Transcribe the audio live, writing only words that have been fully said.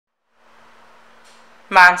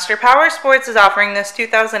Monster Powersports is offering this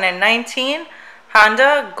 2019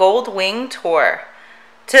 Honda Gold Wing Tour.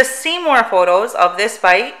 To see more photos of this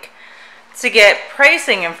bike, to get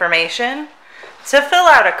pricing information, to fill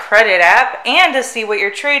out a credit app, and to see what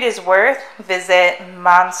your trade is worth, visit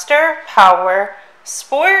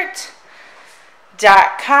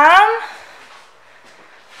monsterpowersport.com.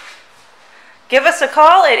 Give us a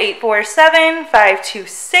call at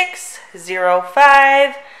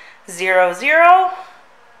 847-526-0500.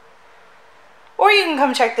 Or you can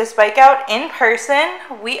come check this bike out in person.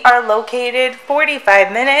 We are located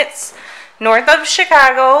 45 minutes north of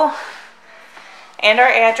Chicago. And our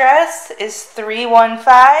address is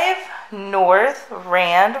 315 North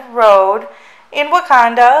Rand Road in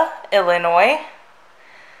Wauconda, Illinois.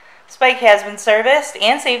 This bike has been serviced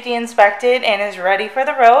and safety inspected and is ready for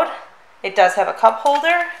the road. It does have a cup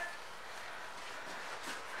holder.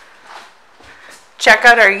 Check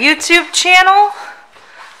out our YouTube channel.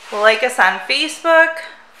 Like us on Facebook.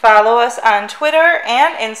 Follow us on Twitter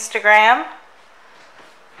and Instagram.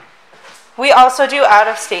 We also do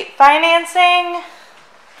out-of-state financing.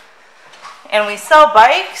 And we sell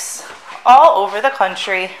bikes all over the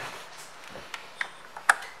country.